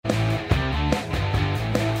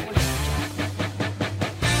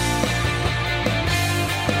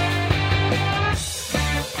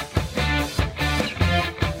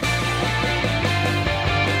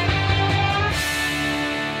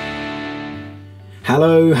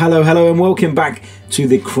Hello, and welcome back to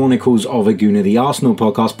the Chronicles of a Gooner, the Arsenal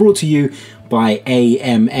podcast, brought to you by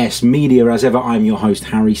AMS Media. As ever, I'm your host,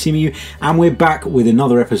 Harry Symeou, and we're back with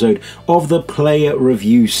another episode of the Player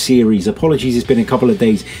Review series. Apologies, it's been a couple of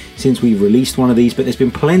days since we've released one of these, but there's been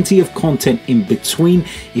plenty of content in between.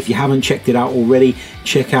 If you haven't checked it out already,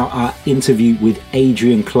 check out our interview with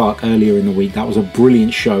Adrian Clark earlier in the week. That was a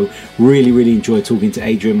brilliant show. Really enjoyed talking to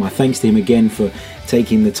Adrian. My thanks to him again for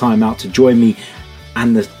taking the time out to join me.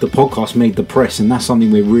 And the podcast made the press, and that's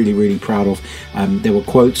something we're really proud of. There were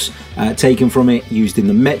quotes taken from it, used in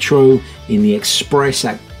the Metro, in the Express,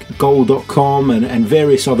 at goal.com, and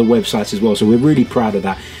various other websites as well. So we're really proud of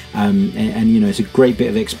that. And you know, it's a great bit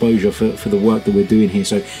of exposure for the work that we're doing here.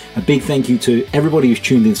 So a big thank you to everybody who's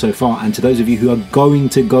tuned in so far, and to those of you who are going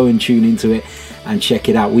to go and tune into it and check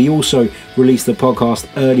it out. We also released the podcast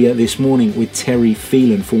earlier this morning with Terry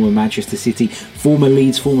Phelan, former Manchester City, former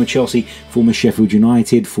Leeds, former Chelsea, former Sheffield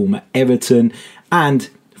United, former Everton, and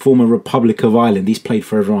former Republic of Ireland. He's played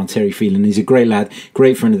for everyone, Terry Phelan. He's a great lad,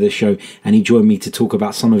 great friend of the show, and he joined me to talk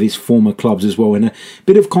about some of his former clubs as well, and a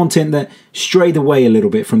bit of content that strayed away a little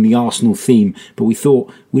bit from the Arsenal theme, but we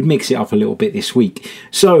thought we'd mix it up a little bit this week.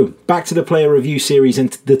 So, back to the Player Review series, and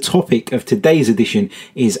the topic of today's edition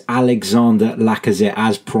is Alexandre Lacazette,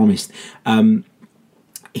 as promised.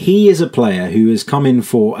 He is a player who has come in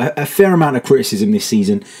for a fair amount of criticism this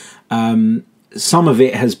season. Some of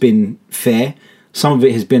it has been fair, some of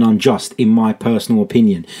it has been unjust, in my personal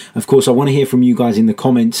opinion. Of course, I want to hear from you guys in the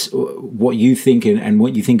comments what you think and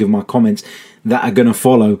what you think of my comments that are going to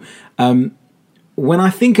follow. When I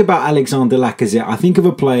think about Alexandre Lacazette, I think of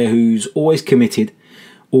a player who's always committed,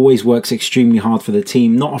 always works extremely hard for the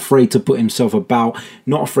team, not afraid to put himself about,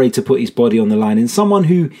 not afraid to put his body on the line, and someone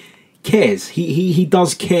who cares. He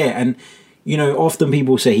does care, and you know, often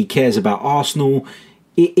people say he cares about Arsenal.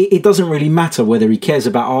 It doesn't really matter whether he cares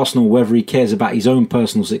about Arsenal, whether he cares about his own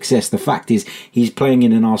personal success. The fact is, he's playing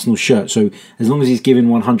in an Arsenal shirt. So as long as he's giving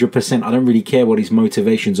 100%, I don't really care what his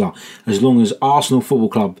motivations are. As long as Arsenal Football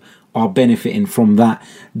Club are benefiting from that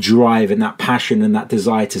drive and that passion and that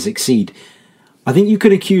desire to succeed. I think you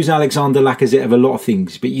can accuse Alexandre Lacazette of a lot of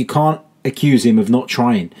things, but you can't accuse him of not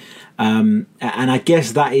trying. And I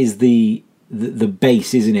guess that is the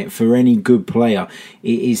base, isn't it, for any good player?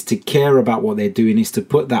 It is to care about what they're doing, is to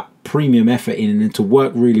put that premium effort in and to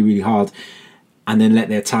work really hard, and then let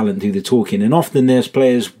their talent do the talking. And often there's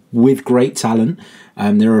players with great talent,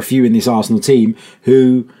 there are a few in this Arsenal team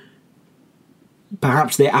who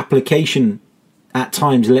perhaps their application at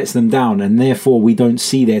times lets them down, and therefore we don't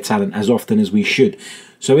see their talent as often as we should.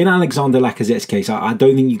 So in Alexandre Lacazette's case, I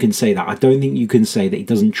don't think you can say that. I don't think you can say that he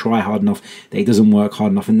doesn't try hard enough, that he doesn't work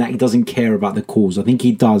hard enough, and that he doesn't care about the cause. I think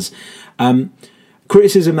he does.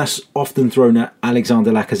 Criticism that's often thrown at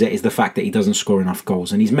Alexandre Lacazette is the fact that he doesn't score enough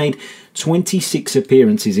goals. And he's made 26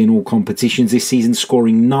 appearances in all competitions this season,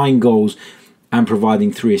 scoring 9 goals and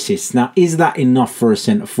providing 3 assists. Now, is that enough for a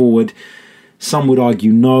centre-forward? Some would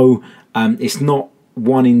argue no. It's not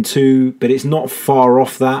 1 in 2, but it's not far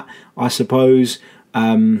off that, I suppose.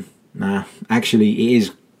 Actually it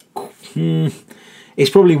is. It's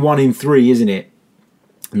probably 1 in 3, isn't it?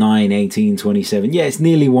 9, 18, 27. Yeah, it's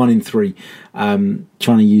nearly 1 in 3. Trying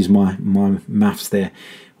to use my maths there,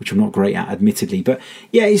 which I'm not great at, admittedly. But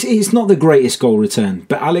yeah, it's not the greatest goal return.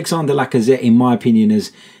 But Alexandre Lacazette, in my opinion,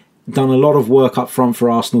 has done a lot of work up front for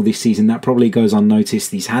Arsenal this season. That probably goes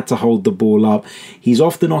unnoticed. He's had to hold the ball up. He's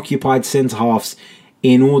often occupied centre halves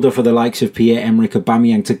in order for the likes of Pierre-Emerick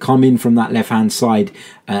Aubameyang to come in from that left-hand side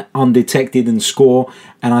undetected and score.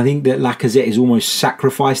 And I think that Lacazette is almost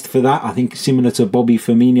sacrificed for that. I think similar to Bobby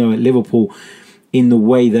Firmino at Liverpool, in the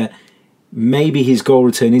way that maybe his goal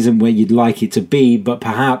return isn't where you'd like it to be, but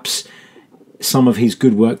perhaps some of his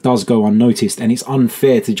good work does go unnoticed, and it's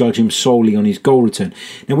unfair to judge him solely on his goal return.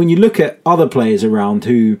 Now, when you look at other players around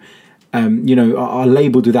who are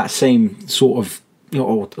labelled with that same sort of,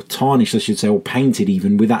 or tarnished, I should say, or painted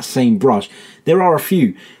even with that same brush, there are a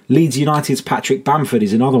few. Leeds United's Patrick Bamford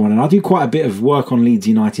is another one, and I do quite a bit of work on Leeds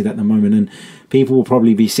United at the moment, and people will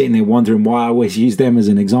probably be sitting there wondering why I always use them as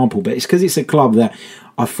an example, but it's because it's a club that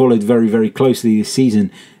I've followed very closely this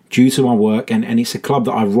season due to my work, and it's a club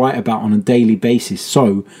that I write about on a daily basis.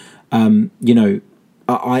 So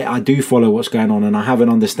I do follow what's going on, and I have an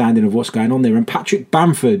understanding of what's going on there. And Patrick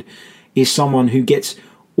Bamford is someone who gets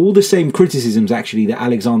all the same criticisms actually that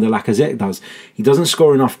Alexandre Lacazette does. He doesn't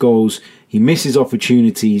score enough goals, he misses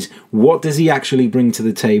opportunities, what does he actually bring to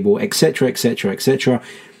the table, etc, etc, etc.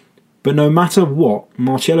 But no matter what,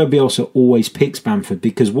 Marcelo Bielsa always picks Bamford,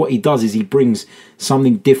 because what he does is he brings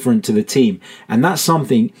something different to the team. And that's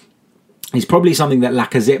something is probably something that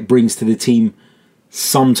Lacazette brings to the team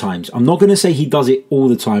sometimes. I'm not going to say he does it all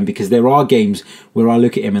the time, because there are games where I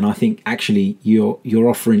look at him and I think, actually, you're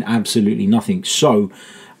offering absolutely nothing. So,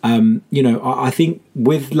 I think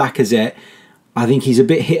with Lacazette, I think he's a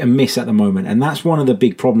bit hit and miss at the moment, and that's one of the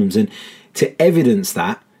big problems. And to evidence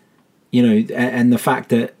that, and the fact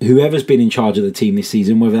that whoever's been in charge of the team this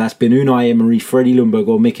season, whether that's been Unai Emery, Freddie Ljungberg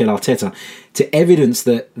or Mikel Arteta, to evidence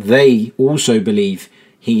that they also believe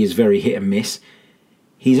he is very hit and miss,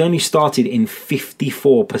 he's only started in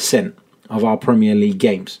 54% of our Premier League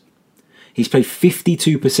games. He's played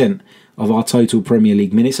 52% of our total Premier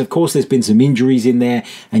League minutes. Of course, there's been some injuries in there,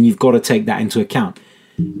 and you've got to take that into account.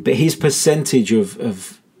 But his percentage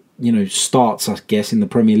of starts, I guess, in the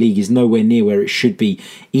Premier League is nowhere near where it should be,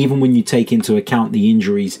 even when you take into account the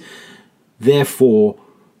injuries. Therefore,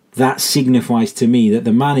 that signifies to me that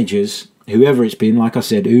the managers, whoever it's been, like I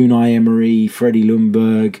said, Unai Emery, Freddie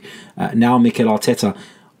Ljungberg, now Mikel Arteta,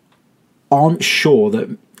 aren't sure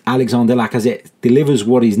that Alexandre Lacazette delivers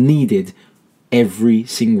what is needed every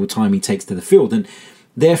single time he takes to the field. And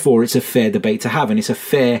therefore, it's a fair debate to have, and it's a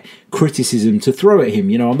fair criticism to throw at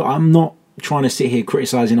him. I'm not trying to sit here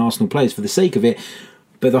criticising Arsenal players for the sake of it,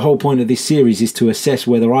 but the whole point of this series is to assess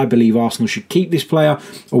whether I believe Arsenal should keep this player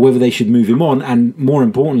or whether they should move him on, and more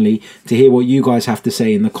importantly, to hear what you guys have to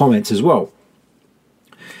say in the comments as well.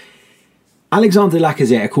 Alexandre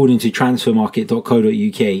Lacazette, according to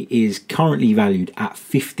transfermarket.co.uk, is currently valued at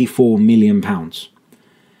 £54 million.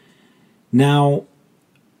 Now,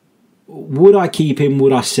 would I keep him?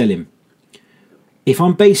 Would I sell him? If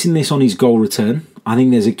I'm basing this on his goal return, I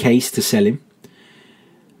think there's a case to sell him.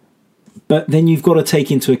 But then you've got to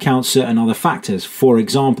take into account certain other factors. For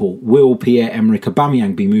example, will Pierre-Emerick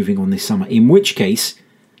Aubameyang be moving on this summer? In which case,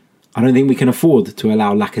 I don't think we can afford to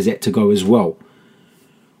allow Lacazette to go as well.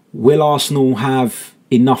 Will Arsenal have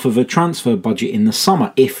enough of a transfer budget in the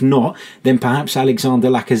summer? If not, then perhaps Alexandre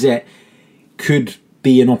Lacazette could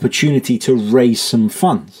be an opportunity to raise some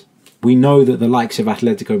funds. We know that the likes of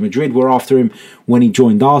Atletico Madrid were after him when he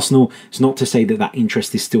joined Arsenal. It's not to say that that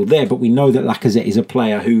interest is still there, but we know that Lacazette is a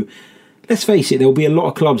player who, let's face it, there'll be a lot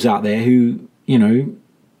of clubs out there who,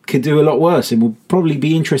 could do a lot worse and will probably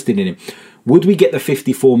be interested in him. Would we get the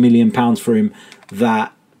 £54 million for him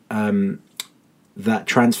that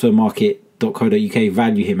transfermarket.co.uk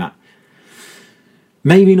value him at?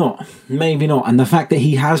 Maybe not. And the fact that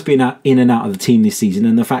he has been in and out of the team this season,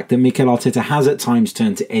 and the fact that Mikel Arteta has at times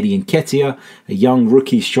turned to Eddie Nketiah, a young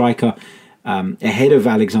rookie striker, ahead of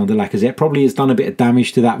Alexandre Lacazette, probably has done a bit of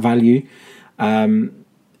damage to that value. And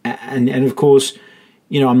of course,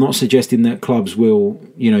 I'm not suggesting that clubs will,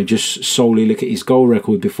 just solely look at his goal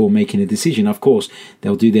record before making a decision. Of course,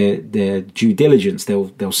 they'll do their due diligence.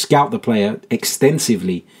 They'll scout the player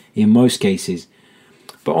extensively in most cases.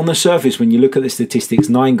 But on the surface, when you look at the statistics,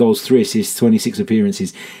 9 goals, 3 assists, 26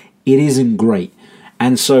 appearances, it isn't great.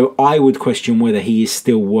 And so I would question whether he is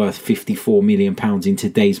still worth £54 million in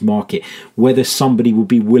today's market, whether somebody would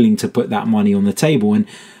be willing to put that money on the table. And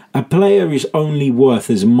a player is only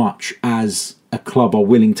worth as much as a club are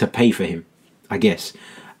willing to pay for him, I guess.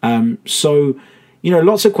 So,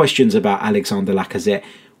 lots of questions about Alexandre Lacazette.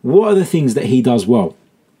 What are the things that he does well?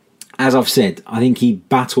 As I've said, I think he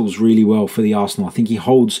battles really well for the Arsenal. I think he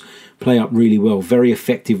holds play up really well, very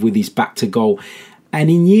effective with his back to goal. And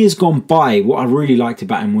in years gone by, what I really liked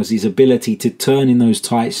about him was his ability to turn in those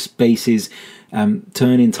tight spaces,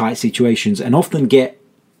 turn in tight situations, and often get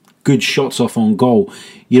good shots off on goal.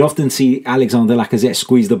 You'd often see Alexandre Lacazette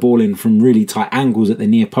squeeze the ball in from really tight angles at the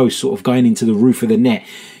near post, sort of going into the roof of the net.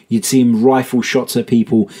 You'd see him rifle shots at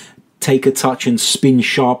people, take a touch and spin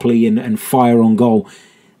sharply and fire on goal.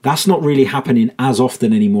 That's not really happening as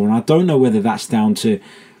often anymore. And I don't know whether that's down to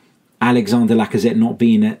Alexandre Lacazette not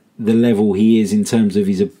being at the level he is in terms of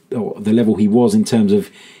or the level he was in terms of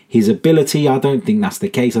his ability. I don't think that's the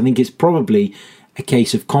case. I think it's probably a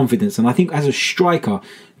case of confidence. And I think as a striker,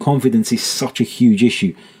 confidence is such a huge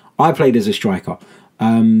issue. I played as a striker,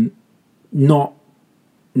 not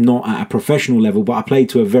at a professional level, but I played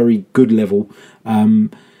to a very good level.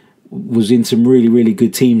 Was in some really, really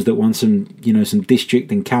good teams that won some district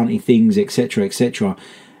and county things, etc., etc.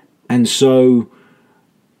 And so,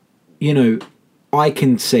 I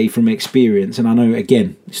can say from experience, and I know,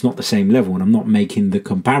 again, it's not the same level, and I'm not making the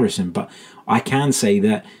comparison, but I can say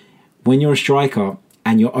that when you're a striker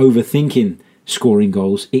and you're overthinking scoring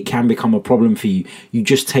goals, it can become a problem for you. You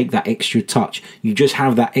just take that extra touch. You just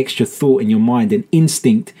have that extra thought in your mind, and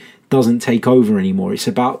instinct doesn't take over anymore. It's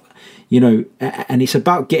about and it's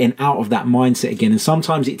about getting out of that mindset again. And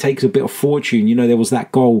sometimes it takes a bit of fortune. There was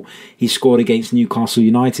that goal he scored against Newcastle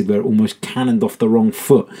United where it almost cannoned off the wrong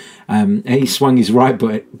foot. He swung his right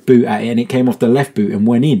boot at it and it came off the left boot and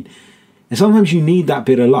went in. And sometimes you need that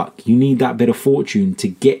bit of luck. You need that bit of fortune to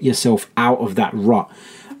get yourself out of that rut.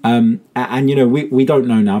 We don't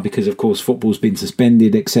know now because, of course, football's been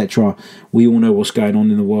suspended, etc. We all know what's going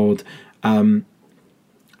on in the world.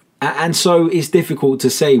 And so it's difficult to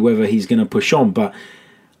say whether he's going to push on. But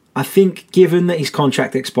I think given that his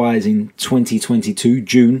contract expires in 2022,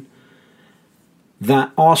 June,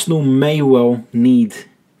 that Arsenal may well need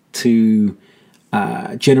to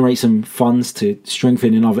generate some funds to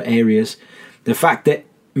strengthen in other areas. The fact that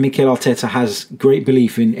Mikel Arteta has great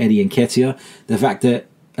belief in Eddie Nketiah, the fact that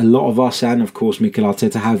a lot of us and, of course, Mikel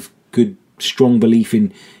Arteta have good, strong belief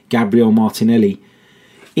in Gabriel Martinelli.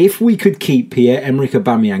 If we could keep Pierre-Emerick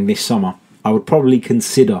Aubameyang this summer, I would probably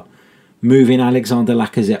consider moving Alexandre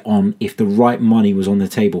Lacazette on if the right money was on the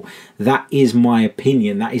table. That is my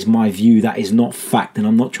opinion. That is my view. That is not fact. And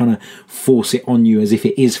I'm not trying to force it on you as if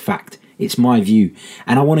it is fact. It's my view.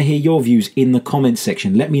 And I want to hear your views in the comments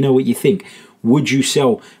section. Let me know what you think. Would you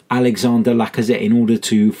sell Alexandre Lacazette in order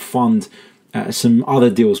to fund some other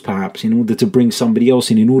deals, perhaps, in order to bring somebody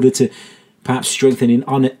else in order to perhaps strengthen in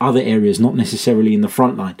other areas, not necessarily in the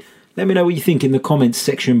front line? Let me know what you think in the comments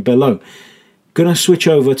section below. Gonna switch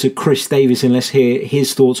over to Chris Davis and let's hear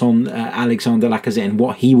his thoughts on Alexandre Lacazette and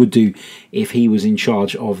what he would do if he was in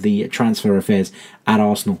charge of the transfer affairs at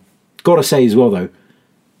Arsenal. Gotta say as well though,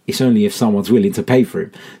 it's only if someone's willing to pay for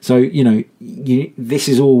him. So, this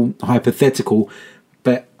is all hypothetical,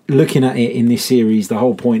 but looking at it in this series, the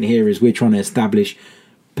whole point here is we're trying to establish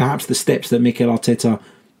perhaps the steps that Mikel Arteta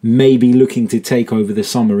may be looking to take over the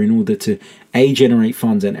summer in order to generate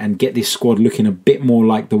funds and get this squad looking a bit more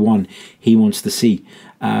like the one he wants to see.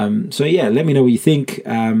 Let me know what you think.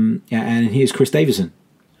 And here's Chris Davison.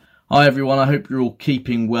 Hi everyone, I hope you're all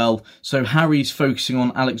keeping well. So Harry's focusing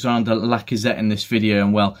on Alexandre Lacazette in this video,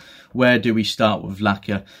 and well, where do we start with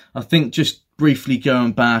Lacazette? I think just briefly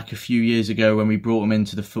going back a few years ago when we brought him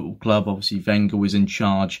into the football club, obviously Wenger was in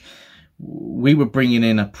charge. We were bringing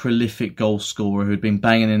in a prolific goal scorer who had been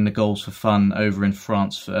banging in the goals for fun over in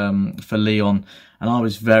France for Lyon, and I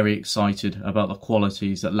was very excited about the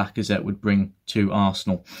qualities that Lacazette would bring to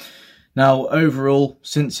Arsenal. Now, overall,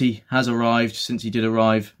 since he did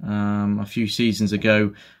arrive a few seasons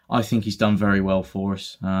ago, I think he's done very well for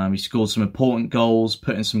us. He scored some important goals,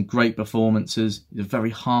 put in some great performances. He's a very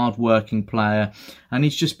hard-working player, and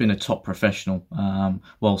he's just been a top professional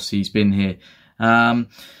whilst he's been here.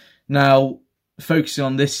 Now, focusing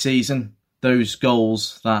on this season, those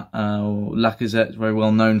goals that Lacazette is very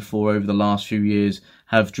well known for over the last few years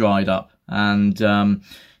have dried up, and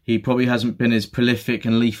he probably hasn't been as prolific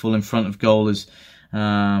and lethal in front of goal as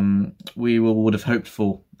we would have hoped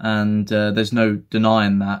for, and there's no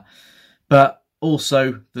denying that. But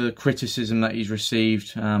also the criticism that he's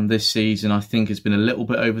received this season, I think, has been a little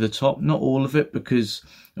bit over the top. Not all of it, because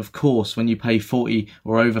of course when you pay 40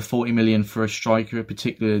 or over 40 million for a striker,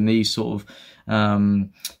 particularly in these sort of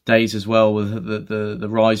days as well, with the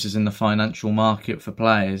rises in the financial market for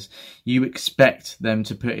players, you expect them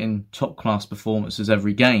to put in top class performances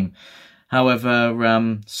every game.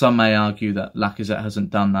 However, some may argue that Lacazette hasn't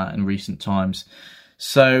done that in recent times.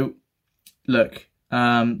 So look,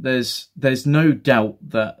 there's no doubt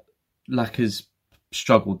that Lacazette's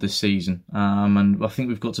struggled this season, and I think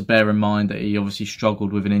we've got to bear in mind that he obviously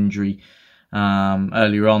struggled with an injury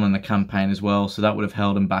earlier on in the campaign as well, so that would have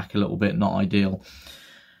held him back a little bit, not ideal.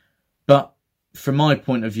 But from my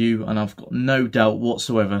point of view, and I've got no doubt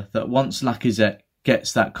whatsoever that once Lacazette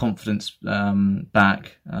gets that confidence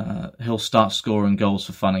back, he'll start scoring goals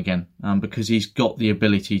for fun again, because he's got the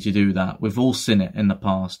ability to do that. We've all seen it in the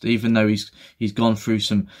past. Even though he's gone through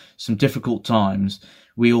some difficult times,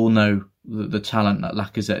 we all know the talent that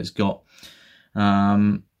Lacazette has got.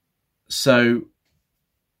 So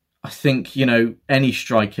I think, any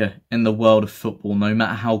striker in the world of football, no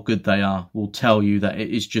matter how good they are, will tell you that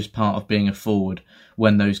it is just part of being a forward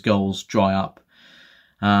when those goals dry up.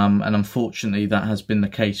 And unfortunately, that has been the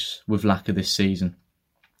case with Lacazette this season.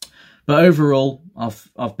 But overall,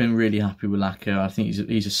 I've been really happy with Lacazette. I think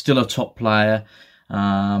he's still a top player,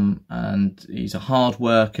 and he's a hard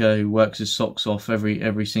worker who works his socks off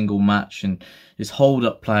every single match, and his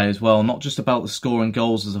hold-up play as well. Not just about the scoring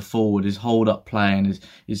goals as a forward, his hold-up play and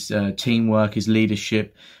his teamwork, his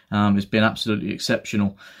leadership has been absolutely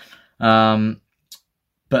exceptional. But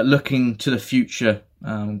looking to the future,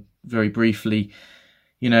 very briefly,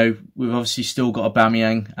 we've obviously still got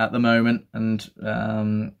Aubameyang at the moment,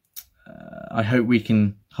 and I hope we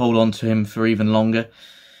can hold on to him for even longer.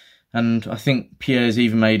 And I think Pierre's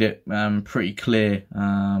even made it pretty clear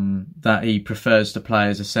that he prefers to play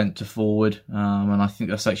as a centre forward, and I think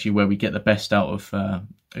that's actually where we get the best out of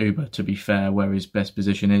Uber, to be fair, where his best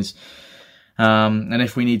position is. And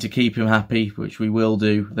if we need to keep him happy, which we will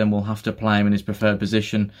do, then we'll have to play him in his preferred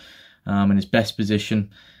position, in his best position.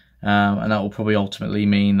 And that will probably ultimately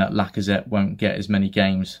mean that Lacazette won't get as many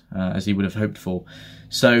games as he would have hoped for.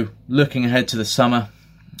 So looking ahead to the summer,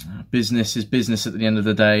 business is business at the end of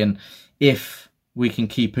the day. And if we can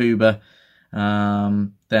keep Uber,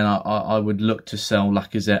 then I would look to sell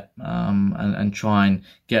Lacazette and try and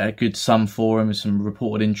get a good sum for him with some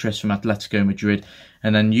reported interest from Atletico Madrid,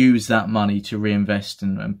 and then use that money to reinvest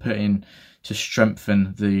and put in to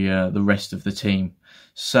strengthen the rest of the team.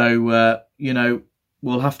 So,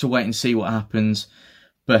 we'll have to wait and see what happens.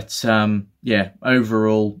 But,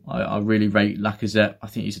 overall, I really rate Lacazette. I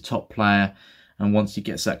think he's a top player. And once he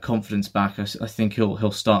gets that confidence back, I think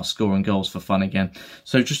he'll start scoring goals for fun again.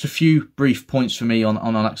 So just a few brief points for me on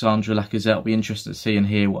Alexandre Lacazette. I'll be interested to see and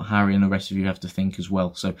hear what Harry and the rest of you have to think as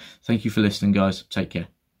well. So thank you for listening, guys. Take care.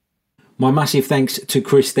 My massive thanks to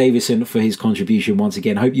Chris Davison for his contribution once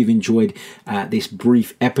again. Hope you've enjoyed this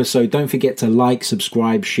brief episode. Don't forget to like,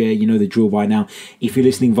 subscribe, share. You know the drill by now. If you're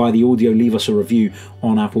listening via the audio, leave us a review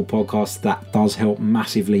on Apple Podcasts. That does help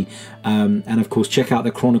massively. And of course, check out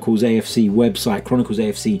the Chronicles AFC website,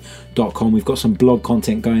 chroniclesafc.com. We've got some blog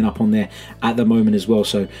content going up on there at the moment as well.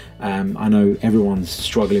 So I know everyone's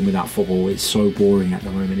struggling without football. It's so boring at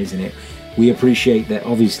the moment, isn't it? We appreciate that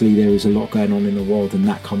obviously there is a lot going on in the world, and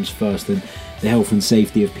that comes first, and the health and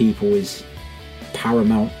safety of people is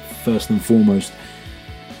paramount first and foremost.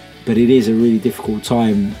 But it is a really difficult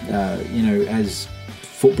time, as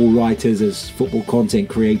football writers, as football content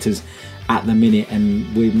creators at the minute,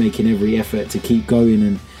 and we're making every effort to keep going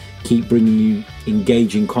and keep bringing you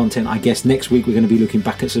engaging content. I guess next week we're going to be looking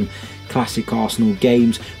back at some classic Arsenal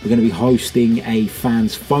games. We're going to be hosting a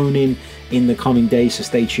fans phone-in the coming days, so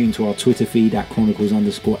stay tuned to our Twitter feed at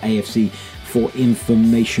Chronicles_AFC for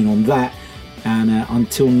information on that. And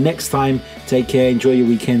until next time, take care, enjoy your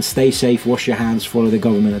weekend, stay safe, wash your hands, follow the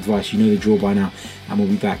government advice. You know the drill by now, and we'll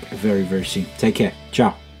be back very, very soon. Take care.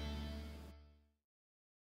 Ciao.